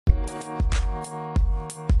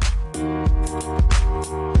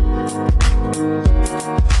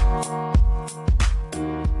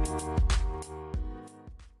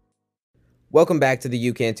Welcome back to the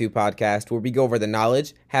You Can Too podcast, where we go over the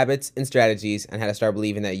knowledge, habits, and strategies on how to start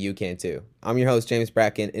believing that you can too. I'm your host, James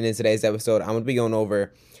Bracken, and in today's episode, I'm going to be going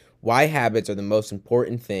over why habits are the most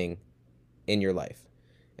important thing in your life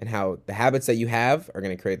and how the habits that you have are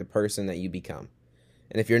going to create the person that you become.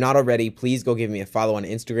 And if you're not already, please go give me a follow on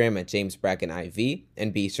Instagram at JamesBrackenIV,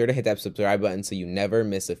 and be sure to hit that subscribe button so you never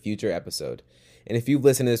miss a future episode. And if you've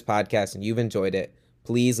listened to this podcast and you've enjoyed it,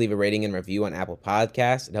 please leave a rating and review on Apple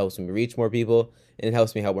Podcasts. It helps me reach more people, and it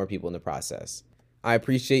helps me help more people in the process. I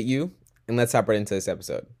appreciate you, and let's hop right into this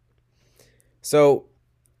episode. So,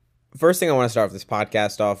 first thing I want to start this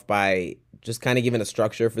podcast off by just kind of giving a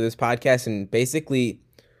structure for this podcast and basically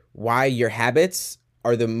why your habits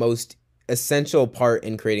are the most essential part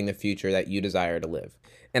in creating the future that you desire to live.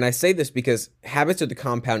 And I say this because habits are the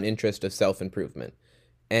compound interest of self-improvement,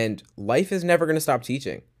 and life is never going to stop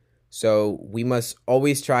teaching. So we must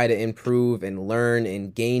always try to improve and learn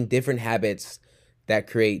and gain different habits that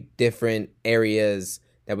create different areas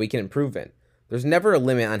that we can improve in. There's never a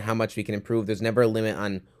limit on how much we can improve. There's never a limit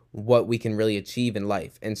on what we can really achieve in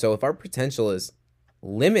life. And so if our potential is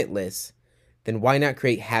limitless, then why not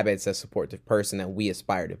create habits that support the person that we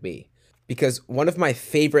aspire to be? Because one of my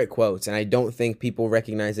favorite quotes, and I don't think people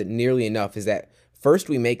recognize it nearly enough, is that first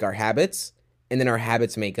we make our habits, and then our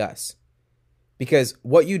habits make us. Because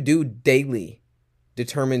what you do daily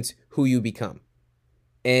determines who you become.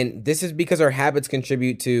 And this is because our habits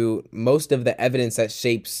contribute to most of the evidence that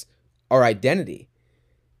shapes our identity.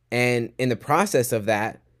 And in the process of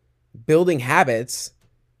that, building habits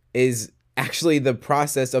is actually the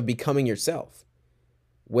process of becoming yourself,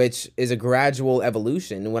 which is a gradual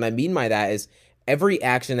evolution. And what I mean by that is every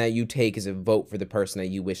action that you take is a vote for the person that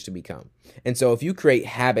you wish to become. And so if you create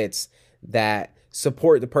habits that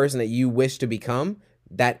support the person that you wish to become,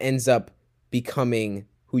 that ends up becoming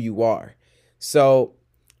who you are. So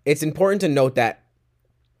it's important to note that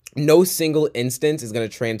no single instance is going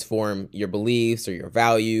to transform your beliefs or your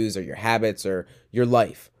values or your habits or your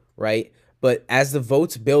life, right? But as the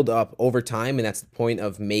votes build up over time, and that's the point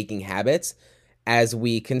of making habits, as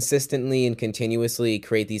we consistently and continuously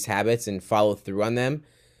create these habits and follow through on them,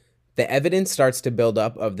 the evidence starts to build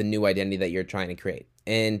up of the new identity that you're trying to create.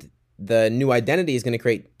 And the new identity is going to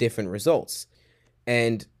create different results.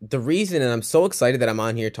 And the reason, and I'm so excited that I'm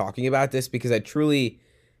on here talking about this, because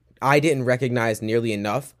I didn't recognize nearly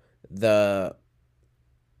enough the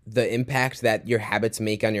impact that your habits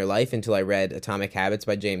make on your life until I read Atomic Habits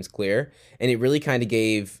by James Clear. And it really kind of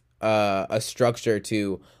gave a structure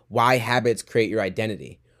to why habits create your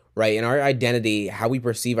identity, right? And our identity, how we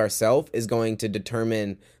perceive ourselves, is going to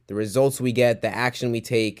determine the results we get, the action we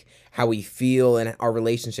take, how we feel, and our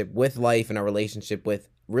relationship with life and our relationship with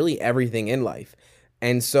really everything in life.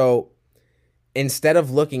 And so instead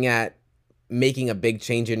of looking at making a big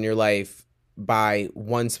change in your life by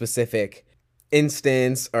one specific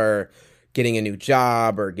instance or getting a new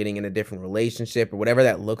job or getting in a different relationship or whatever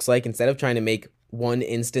that looks like, instead of trying to make one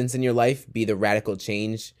instance in your life be the radical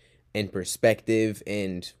change in perspective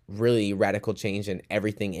and really radical change in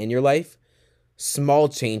everything in your life, small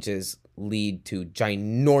changes lead to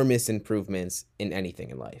ginormous improvements in anything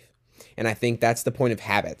in life. And I think that's the point of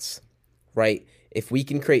habits, right? If we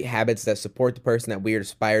can create habits that support the person that we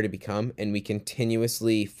aspire to become, and we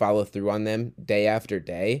continuously follow through on them day after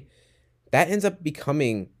day, that ends up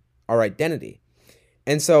becoming our identity.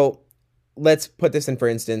 And so let's put this in, for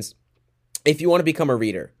instance, if you want to become a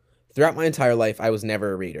reader. Throughout my entire life, I was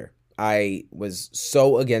never a reader. I was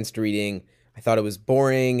so against reading. I thought it was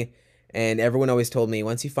boring. And everyone always told me,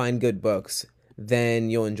 once you find good books, then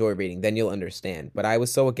you'll enjoy reading, then you'll understand. But I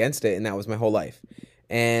was so against it, and that was my whole life.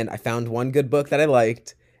 And I found one good book that I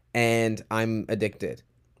liked, and I'm addicted.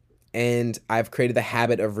 And I've created the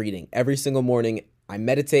habit of reading. Every single morning, I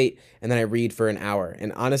meditate, and then I read for an hour.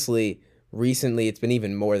 And honestly, recently, it's been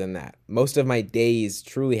even more than that. Most of my days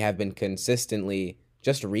truly have been consistently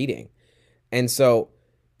just reading. And so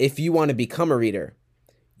if you want to become a reader,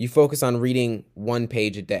 you focus on reading 1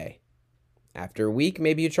 page a day. After a week,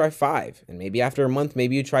 maybe you try 5, and maybe after a month,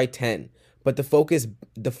 maybe you try 10. But the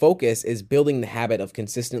focus is building the habit of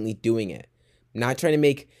consistently doing it, not trying to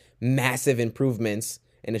make massive improvements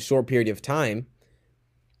in a short period of time,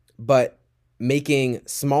 but making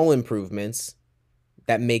small improvements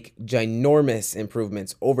that make ginormous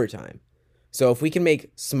improvements over time. So if we can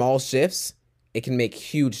make small shifts, it can make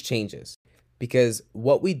huge changes, because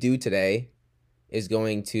what we do today is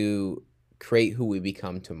going to create who we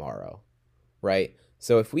become tomorrow. Right?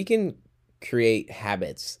 So if we can create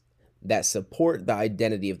habits that support the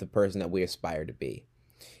identity of the person that we aspire to be,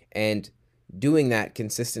 and doing that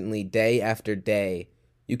consistently day after day,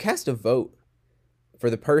 you cast a vote for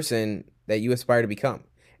the person that you aspire to become.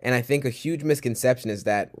 And I think a huge misconception is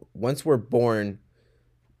that once we're born,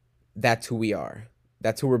 that's who we are.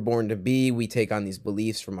 That's who we're born to be. We take on these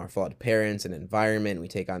beliefs from our flawed parents and environment. We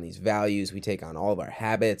take on these values. We take on all of our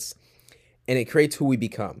habits, and it creates who we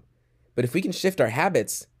become. But if we can shift our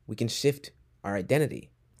habits, we can shift our identity.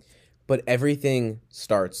 But everything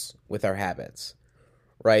starts with our habits,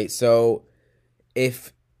 right? So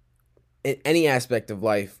if in any aspect of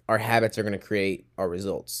life, our habits are going to create our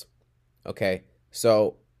results, okay?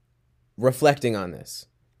 So reflecting on this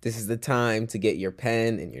is the time to get your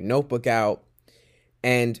pen and your notebook out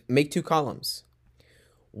and make 2 columns.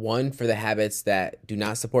 One for the habits that do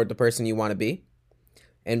not support the person you want to be,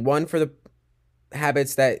 and one for the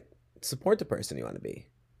habits that support the person you want to be.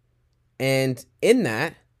 And in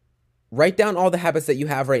that, write down all the habits that you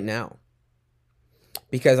have right now.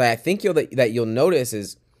 Because I think you'll notice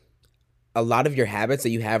is a lot of your habits that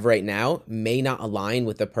you have right now may not align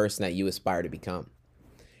with the person that you aspire to become.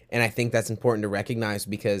 And I think that's important to recognize,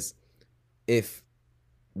 because if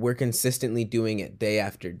we're consistently doing it day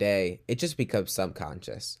after day, it just becomes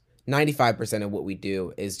subconscious. 95% of what we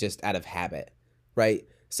do is just out of habit, right?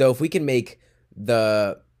 So if we can make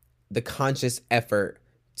the conscious effort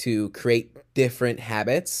to create different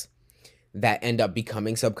habits that end up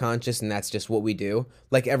becoming subconscious, and that's just what we do.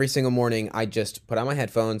 Like every single morning, I just put on my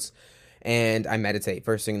headphones and I meditate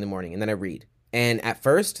first thing in the morning, and then I read. And at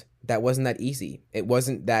first, that wasn't that easy. It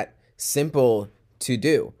wasn't that simple to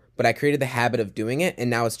do. But I created the habit of doing it, and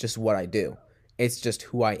now it's just what I do. It's just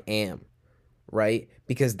who I am, right?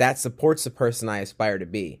 Because that supports the person I aspire to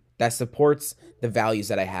be. That supports the values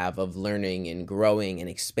that I have of learning and growing and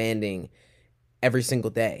expanding every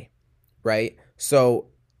single day, right? So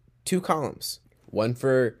 2 columns, one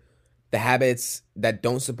for the habits that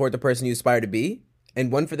don't support the person you aspire to be,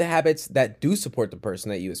 and one for the habits that do support the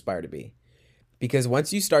person that you aspire to be. Because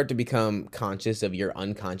once you start to become conscious of your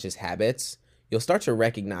unconscious habits, you'll start to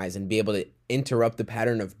recognize and be able to interrupt the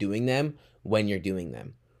pattern of doing them when you're doing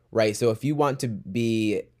them, right? So if you want to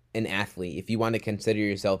be an athlete, if you want to consider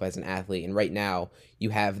yourself as an athlete, and right now you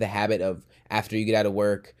have the habit of after you get out of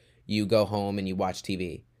work, you go home and you watch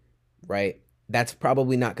TV, right? That's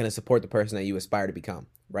probably not going to support the person that you aspire to become,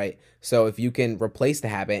 right? So if you can replace the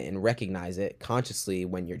habit and recognize it consciously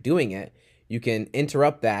when you're doing it, you can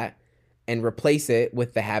interrupt that and replace it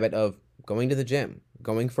with the habit of going to the gym,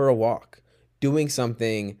 going for a walk, doing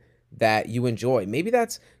something that you enjoy. Maybe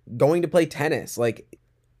that's going to play tennis. Like,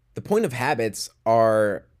 the point of habits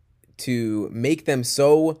are to make them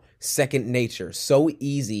so second nature, so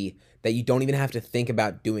easy that you don't even have to think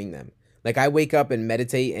about doing them. Like, I wake up and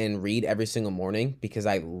meditate and read every single morning because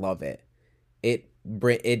I love it.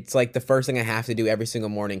 It's like the first thing I have to do every single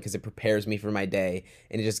morning because it prepares me for my day,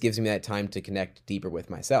 and it just gives me that time to connect deeper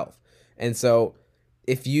with myself. And so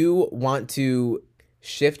if you want to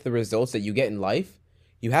shift the results that you get in life,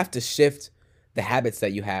 you have to shift the habits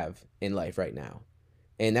that you have in life right now.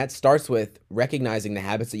 And that starts with recognizing the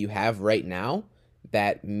habits that you have right now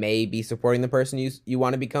that may be supporting the person you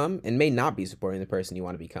want to become and may not be supporting the person you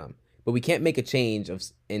want to become. But we can't make a change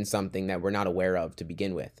in something that we're not aware of to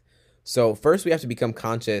begin with. So first we have to become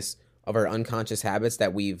conscious of our unconscious habits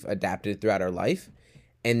that we've adapted throughout our life.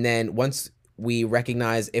 And then once we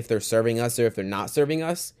recognize if they're serving us or if they're not serving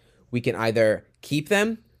us, we can either keep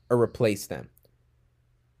them or replace them.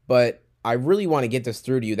 But I really want to get this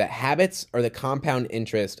through to you that habits are the compound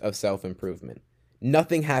interest of self-improvement.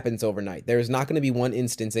 Nothing happens overnight. There is not going to be one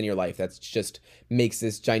instance in your life that just makes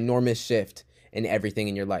this ginormous shift in everything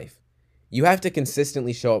in your life. You have to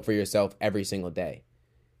consistently show up for yourself every single day,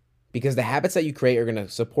 because the habits that you create are going to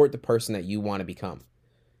support the person that you want to become.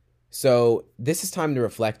 So this is time to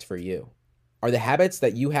reflect for you. Are the habits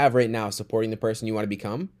that you have right now supporting the person you want to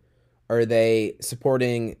become? Or are they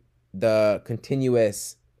supporting the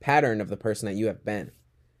continuous pattern of the person that you have been?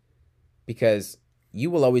 Because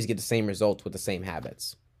you will always get the same results with the same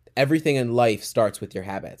habits. Everything in life starts with your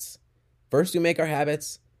habits. First, we make our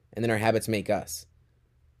habits, and then our habits make us.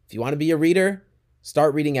 If you want to be a reader,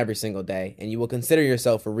 start reading every single day, and you will consider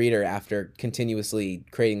yourself a reader after continuously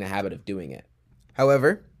creating the habit of doing it.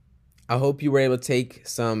 However, I hope you were able to take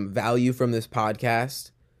some value from this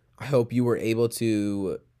podcast. I hope you were able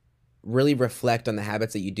to really reflect on the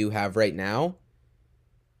habits that you do have right now,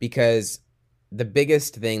 because the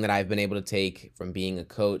biggest thing that I've been able to take from being a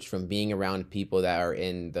coach, from being around people that are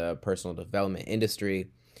in the personal development industry,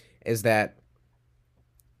 is that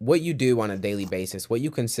what you do on a daily basis, what you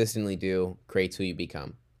consistently do, creates who you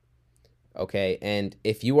become. Okay? And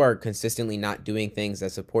if you are consistently not doing things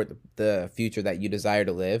that support the future that you desire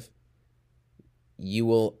to live, you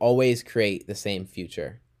will always create the same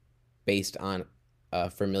future based on a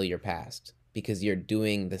familiar past because you're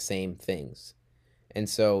doing the same things. And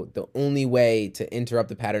so the only way to interrupt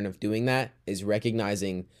the pattern of doing that is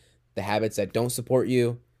recognizing the habits that don't support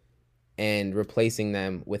you and replacing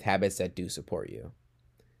them with habits that do support you.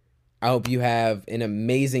 I hope you have an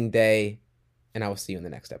amazing day, and I will see you in the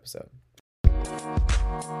next episode.